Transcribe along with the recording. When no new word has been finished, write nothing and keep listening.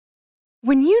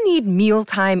When you need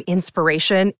mealtime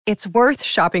inspiration, it's worth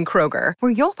shopping Kroger,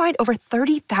 where you'll find over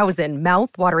 30,000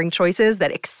 mouth-watering choices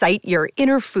that excite your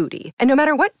inner foodie. And no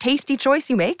matter what tasty choice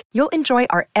you make, you'll enjoy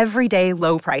our everyday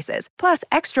low prices, plus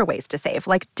extra ways to save,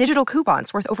 like digital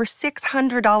coupons worth over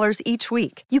 $600 each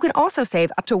week. You can also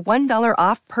save up to $1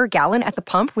 off per gallon at the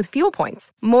pump with fuel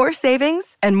points. More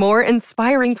savings and more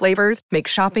inspiring flavors make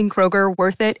shopping Kroger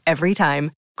worth it every time.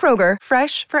 Kroger,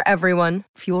 fresh for everyone.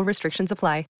 Fuel restrictions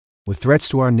apply. With threats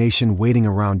to our nation waiting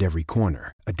around every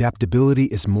corner, adaptability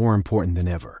is more important than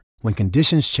ever. When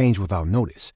conditions change without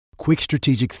notice, quick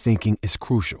strategic thinking is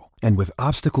crucial. And with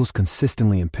obstacles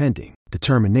consistently impending,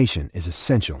 determination is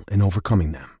essential in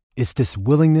overcoming them. It's this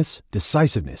willingness,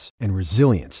 decisiveness, and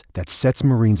resilience that sets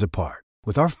Marines apart.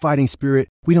 With our fighting spirit,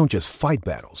 we don't just fight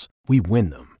battles, we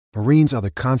win them. Marines are the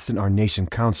constant our nation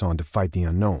counts on to fight the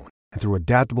unknown. And through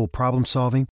adaptable problem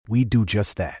solving, we do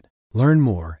just that. Learn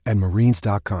more at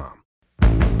marines.com.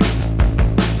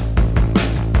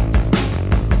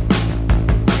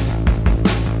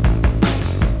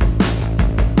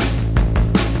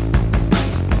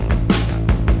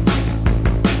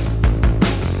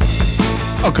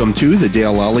 Welcome to the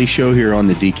Dale Lally Show here on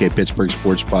the DK Pittsburgh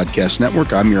Sports Podcast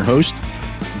Network. I'm your host,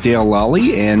 Dale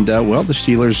Lally, and the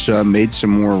Steelers made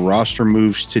some more roster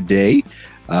moves today.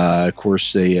 Of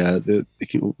course, the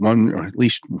one, or at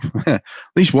least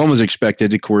one was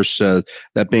expected. Of course,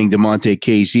 that being DeMonte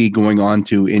KZ going on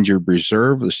to injured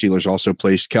reserve. The Steelers also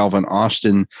placed Calvin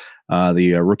Austin,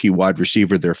 the rookie wide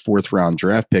receiver, their 4th round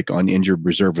draft pick, on injured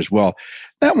reserve as well.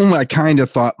 That one I kind of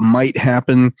thought might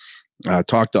happen.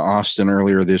 Talked to Austin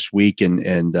earlier this week,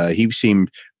 and he seemed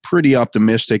pretty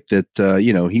optimistic that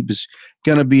he was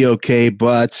going to be okay,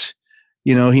 but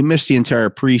he missed the entire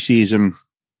preseason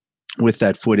with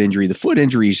that foot injury. The foot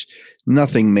injury's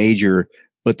nothing major,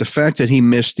 but the fact that he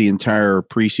missed the entire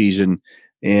preseason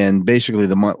and basically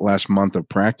the last month of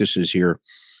practices here,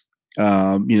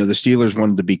 the Steelers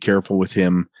wanted to be careful with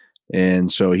him, and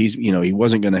so he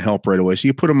wasn't going to help right away. So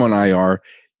you put him on IR.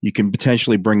 You can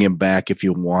potentially bring him back if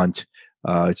you want.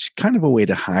 It's kind of a way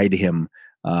to hide him,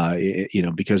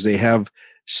 because they have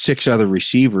 6 other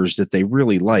receivers that they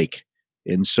really like,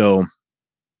 and so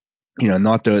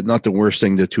not the worst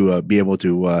thing to be able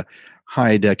to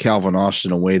hide Calvin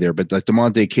Austin away there. But like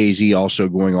DeMonte KZ also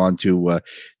going on to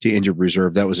injured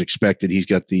reserve, that was expected. He's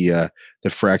got the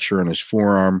fracture on his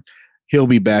forearm. He'll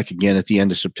be back again at the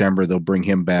end of September. They'll bring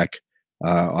him back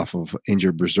off of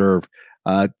injured reserve.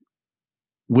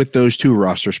 With those 2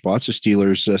 roster spots, the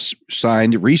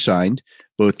Steelers re-signed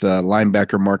both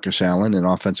linebacker Marcus Allen and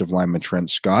offensive lineman Trent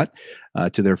Scott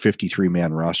to their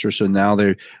 53-man roster. So now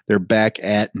they're back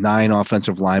at 9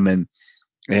 offensive linemen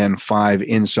and 5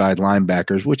 inside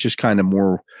linebackers, which is kind of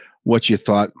more what you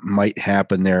thought might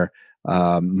happen there.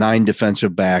 9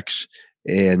 defensive backs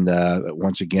and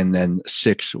once again then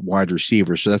 6 wide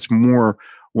receivers. So that's more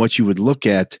what you would look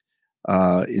at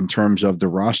in terms of the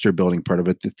roster building part of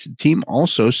it. The team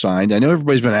also signed, I know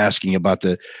everybody's been asking about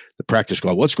the practice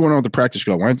squad. What's going on with the practice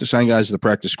squad? Why aren't they signing guys to the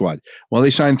practice squad? Well,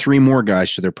 they signed 3 more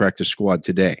guys to their practice squad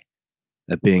today.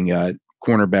 That being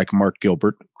cornerback Mark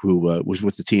Gilbert, who was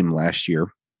with the team last year,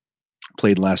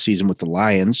 played last season with the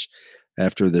Lions.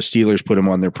 After the Steelers put him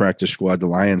on their practice squad, the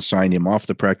Lions signed him off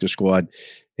the practice squad,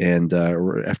 and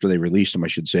after they released him, I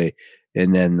should say.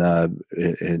 And then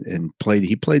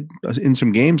he played in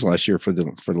some games last year for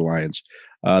the Lions.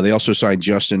 They also signed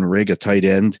Justin Rigg, a tight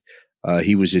end.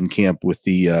 He was in camp with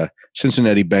the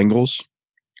Cincinnati Bengals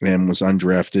and was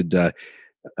undrafted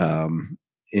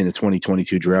in a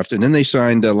 2022 draft. And then they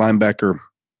signed linebacker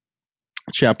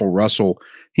Chapel Russell.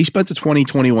 He spent the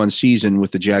 2021 season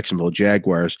with the Jacksonville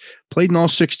Jaguars, played in all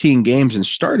 16 games and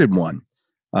started one.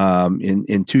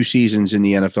 In 2 seasons in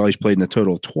the NFL, he's played in a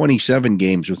total of 27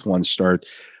 games with 1 start.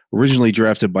 Originally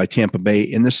drafted by Tampa Bay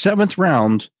in the 7th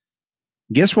round.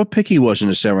 Guess what pick he was in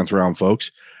the 7th round,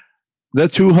 folks? The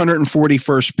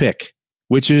 241st pick,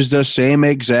 which is the same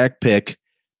exact pick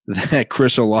that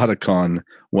Chris Oladokun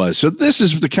was. So this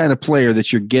is the kind of player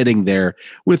that you're getting there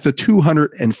with the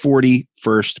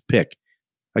 241st pick.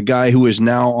 A guy who is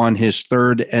now on his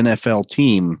 3rd NFL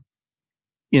team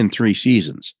in 3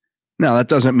 seasons. Now, that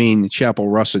doesn't mean Chapel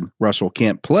Russell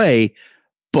can't play,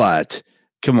 but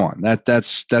come on,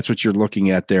 that's what you're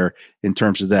looking at there in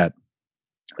terms of that.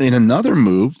 In another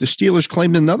move, the Steelers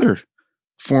claimed another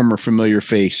former familiar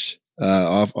face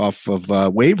off of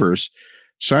waivers,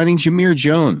 signing Jameer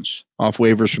Jones off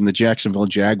waivers from the Jacksonville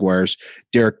Jaguars.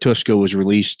 Derek Tuszka was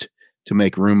released to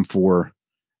make room for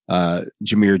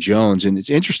Jameer Jones. And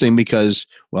it's interesting because,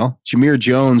 well, Jameer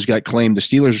Jones got claimed. The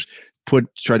Steelers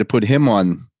tried to put him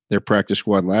on their practice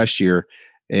squad last year,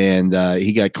 and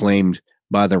he got claimed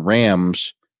by the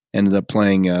Rams, ended up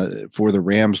playing for the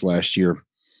Rams last year.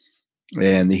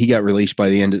 And he got released at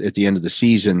the end of the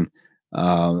season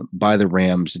by the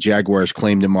Rams. The Jaguars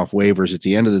claimed him off waivers at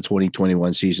the end of the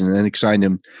 2021 season and then signed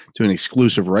him to an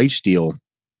exclusive rights deal.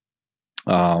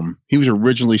 He was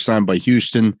originally signed by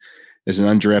Houston as an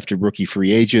undrafted rookie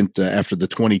free agent after the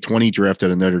 2020 draft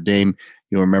out of Notre Dame.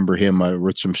 You'll remember him. I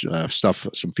wrote some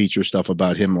feature stuff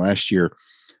about him last year.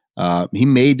 He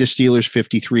made the Steelers'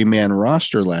 53-man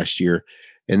roster last year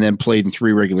and then played in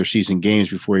 3 regular season games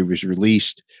before he was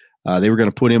released. They were going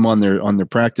to put him on their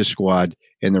practice squad,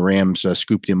 and the Rams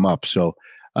scooped him up. So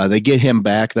they get him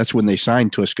back. That's when they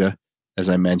signed Tuszka, as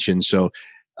I mentioned. So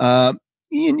I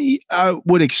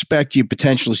would expect you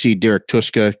potentially see Derek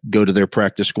Tuszka go to their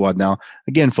practice squad. Now,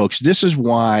 again, folks, this is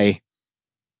why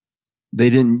they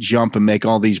didn't jump and make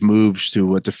all these moves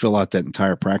to fill out that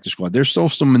entire practice squad. There's still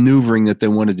some maneuvering that they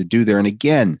wanted to do there. And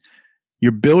again,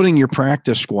 you're building your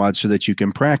practice squad so that you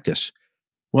can practice.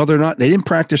 Well, they didn't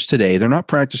practice today. They're not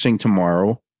practicing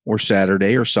tomorrow or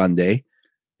Saturday or Sunday.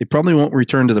 They probably won't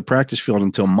return to the practice field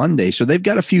until Monday. So they've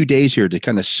got a few days here to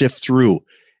kind of sift through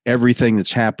everything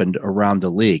that's happened around the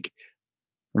league.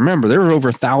 Remember, there were over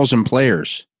 1,000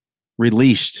 players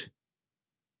released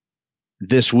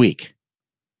this week.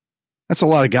 That's a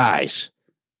lot of guys.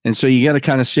 And so you got to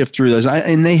kind of sift through those.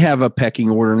 And they have a pecking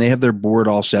order and they have their board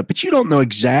all set, but you don't know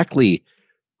exactly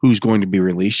who's going to be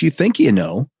released. You think you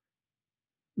know.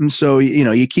 And so,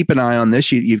 you keep an eye on this.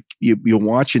 You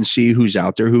watch and see who's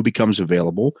out there, who becomes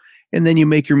available, and then you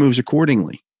make your moves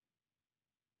accordingly.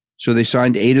 So they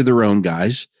signed 8 of their own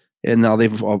guys, and now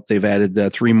they've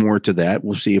added 3 more to that.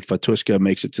 We'll see if Tuszka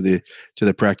makes it to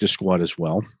the practice squad as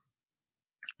well,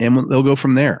 and they'll go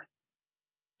from there.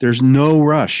 There's no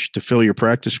rush to fill your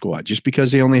practice squad. Just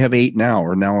because they only have 8 now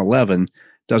or now 11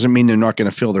 doesn't mean they're not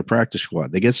going to fill their practice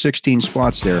squad. They get 16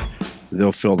 spots there.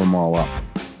 They'll fill them all up.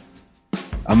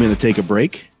 I'm going to take a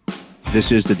break.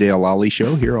 This is the Dale Lally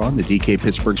Show here on the DK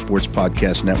Pittsburgh Sports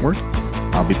Podcast Network.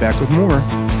 I'll be back with more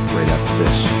right after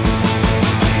this.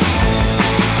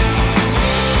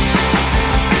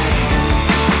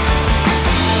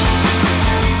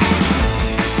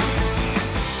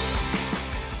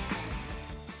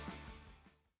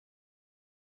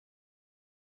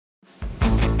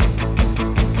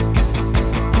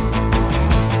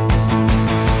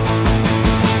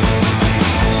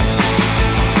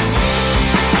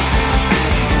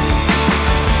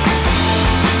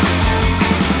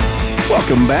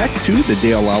 Welcome back to the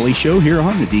Dale Lally Show here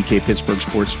on the DK Pittsburgh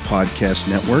Sports Podcast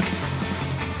Network.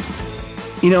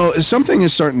 Something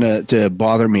is starting to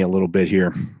bother me a little bit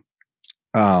here.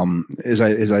 As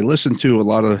I listen to a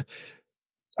lot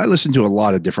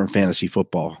of different fantasy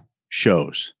football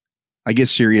shows. I get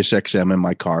Sirius XM in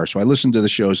my car, so I listen to the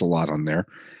shows a lot on there.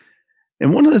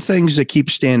 And one of the things that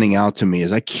keeps standing out to me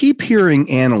is I keep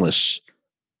hearing analysts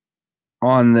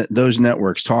on those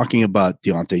networks talking about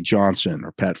Deontay Johnson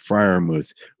or Pat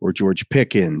Freiermuth or George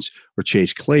Pickens or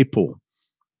Chase Claypool.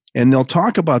 And they'll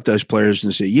talk about those players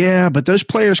and say, yeah, but those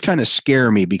players kind of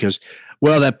scare me because,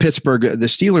 well, the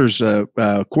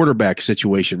Steelers quarterback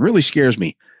situation really scares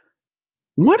me.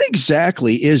 What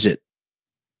exactly is it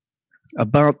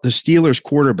about the Steelers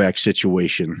quarterback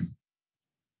situation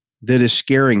that is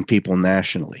scaring people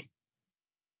nationally?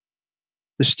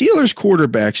 The Steelers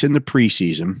quarterbacks in the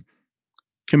preseason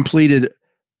completed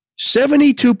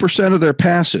 72% of their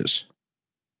passes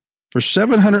for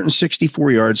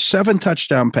 764 yards, 7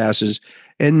 touchdown passes,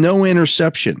 and no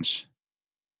interceptions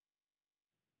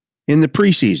in the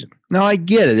preseason. Now, I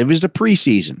get it. It was the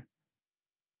preseason.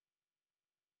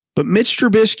 But Mitch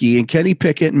Trubisky and Kenny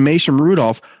Pickett and Mason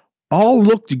Rudolph all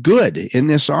looked good in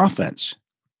this offense,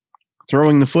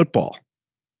 throwing the football.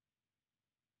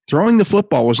 Throwing the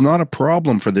football was not a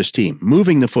problem for this team.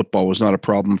 Moving the football was not a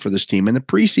problem for this team in the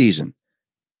preseason.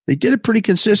 They did it pretty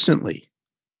consistently.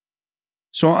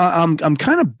 So I'm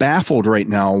kind of baffled right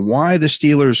now why the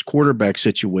Steelers quarterback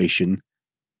situation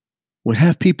would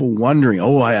have people wondering,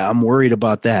 I'm worried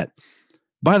about that.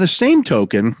 By the same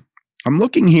token, I'm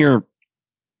looking here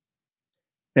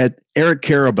at Eric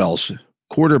Karabell's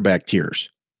quarterback tiers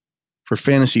for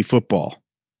fantasy football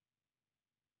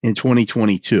in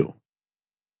 2022.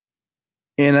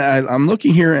 And I'm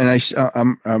looking here,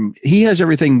 and he has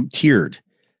everything tiered.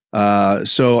 Tier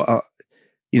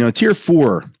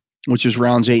 4, which is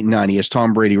rounds 8 and 9, he has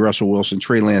Tom Brady, Russell Wilson,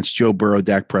 Trey Lance, Joe Burrow,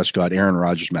 Dak Prescott, Aaron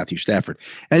Rodgers, Matthew Stafford.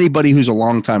 Anybody who's a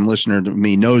longtime listener to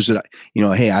me knows that,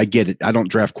 hey, I get it. I don't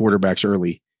draft quarterbacks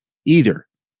early either.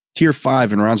 Tier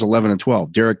 5 in rounds 11 and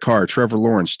 12, Derek Carr, Trevor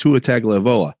Lawrence, Tua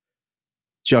Tagovailoa,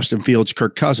 Justin Fields,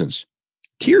 Kirk Cousins.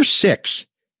 Tier 6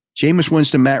 Jameis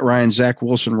Winston, Matt Ryan, Zach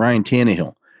Wilson, Ryan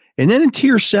Tannehill. And then in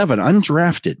tier 7,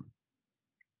 undrafted,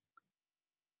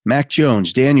 Mac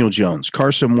Jones, Daniel Jones,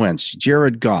 Carson Wentz,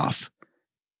 Jared Goff,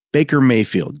 Baker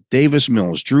Mayfield, Davis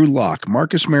Mills, Drew Lock,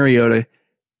 Marcus Mariota,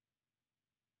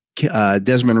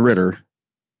 Desmond Ridder,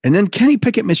 and then Kenny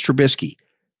Pickett, Mitch Trubisky,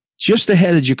 just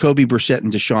ahead of Jacoby Brissett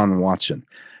and Deshaun Watson.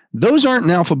 Those aren't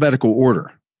in alphabetical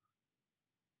order.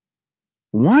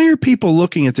 Why are people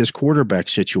looking at this quarterback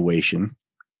situation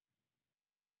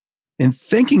and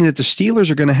thinking that the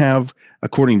Steelers are going to have,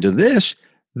 according to this,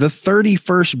 the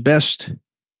 31st best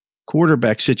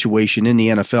quarterback situation in the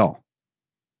NFL?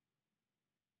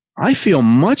 I feel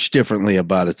much differently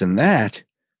about it than that.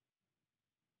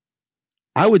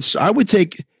 I would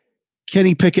take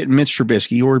Kenny Pickett and Mitch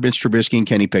Trubisky, or Mitch Trubisky and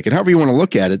Kenny Pickett, however you want to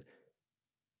look at it,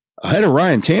 ahead of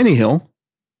Ryan Tannehill,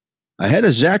 ahead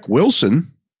of Zach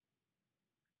Wilson.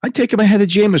 I'd take him ahead of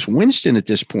Jameis Winston at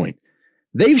this point.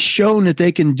 They've shown that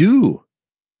they can do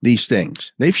these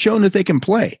things. They've shown that they can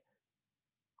play.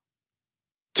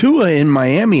 Tua in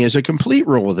Miami is a complete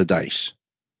roll of the dice,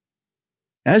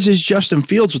 as is Justin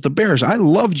Fields with the Bears. I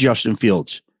love Justin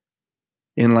Fields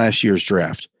in last year's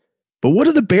draft. But what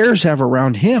do the Bears have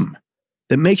around him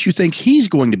that makes you think he's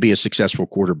going to be a successful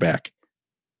quarterback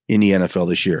in the NFL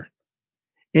this year?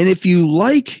 And if you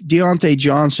like Deontay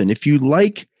Johnson, if you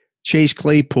like Chase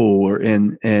Claypool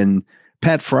and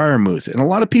Pat Freiermuth, and a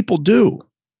lot of people do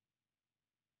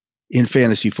in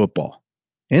fantasy football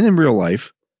and in real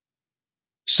life,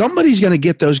 somebody's going to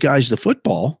get those guys the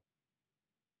football.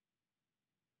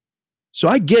 So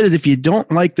I get it if you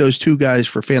don't like those two guys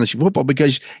for fantasy football,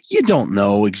 because you don't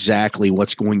know exactly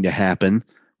what's going to happen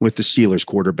with the Steelers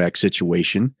quarterback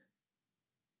situation.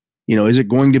 You know, is it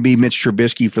going to be Mitch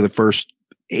Trubisky for the first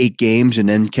 8 games and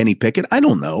then Kenny Pickett? I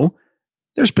don't know.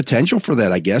 There's potential for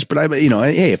that, I guess. But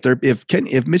hey, if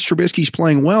Mitch Trubisky's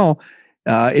playing well,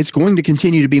 it's going to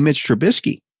continue to be Mitch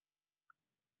Trubisky.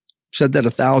 I've said that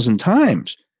 1,000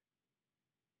 times.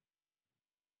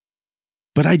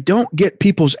 But I don't get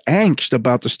people's angst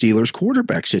about the Steelers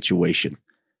quarterback situation.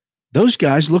 Those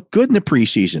guys look good in the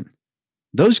preseason.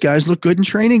 Those guys look good in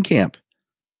training camp.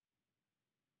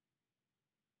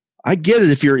 I get it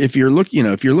if you're looking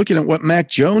at what Mac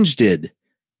Jones did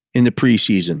in the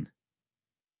preseason.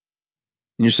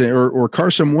 And you say, or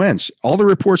Carson Wentz, all the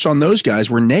reports on those guys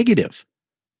were negative.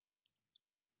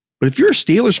 But if you're a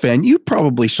Steelers fan, you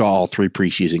probably saw all 3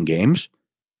 preseason games.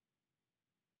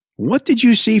 What did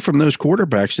you see from those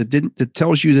quarterbacks that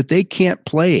tells you that they can't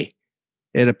play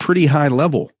at a pretty high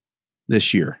level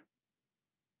this year?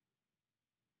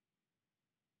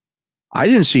 I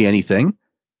didn't see anything.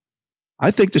 I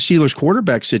think the Steelers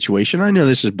quarterback situation, I know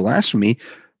this is blasphemy,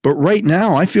 but right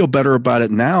now I feel better about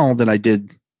it now than I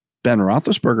did Ben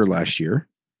Roethlisberger last year.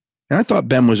 And I thought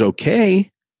Ben was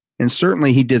okay. And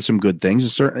certainly he did some good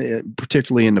things,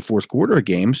 particularly in the fourth quarter of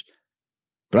games.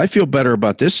 But I feel better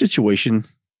about this situation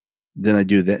than I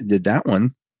did that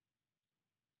one.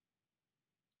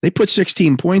 They put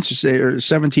 16 points or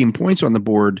 17 points on the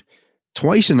board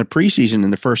twice in the preseason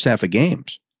in the first half of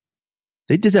games.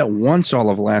 They did that once all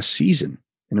of last season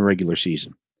in the regular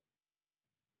season.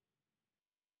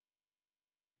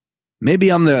 Maybe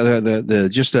I'm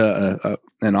just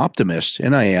an optimist,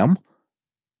 and I am.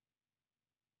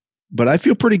 But I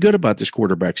feel pretty good about this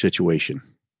quarterback situation.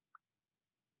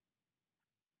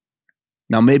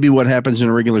 Now, maybe what happens in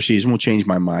a regular season will change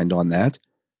my mind on that.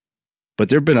 But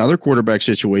there have been other quarterback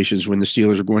situations when the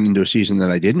Steelers are going into a season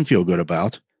that I didn't feel good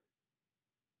about.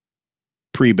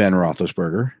 Pre-Ben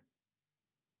Roethlisberger.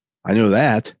 I know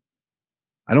that.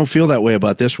 I don't feel that way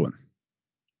about this one.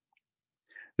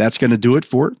 That's going to do it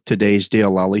for today's Dale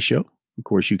Lally Show. Of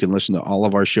course, you can listen to all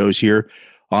of our shows here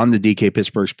on the DK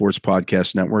Pittsburgh Sports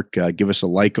Podcast Network. Give us a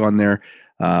like on there.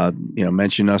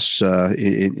 Mention us.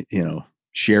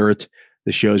 Share it.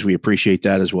 The shows, we appreciate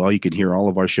that as well. You can hear all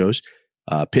of our shows.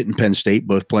 Pitt and Penn State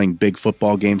both playing big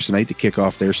football games tonight to kick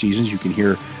off their seasons. You can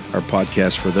hear our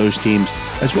podcast for those teams,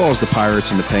 as well as the Pirates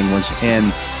and the Penguins,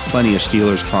 and plenty of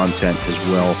Steelers content as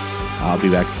well. I'll be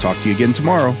back to talk to you again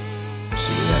tomorrow.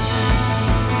 See you then.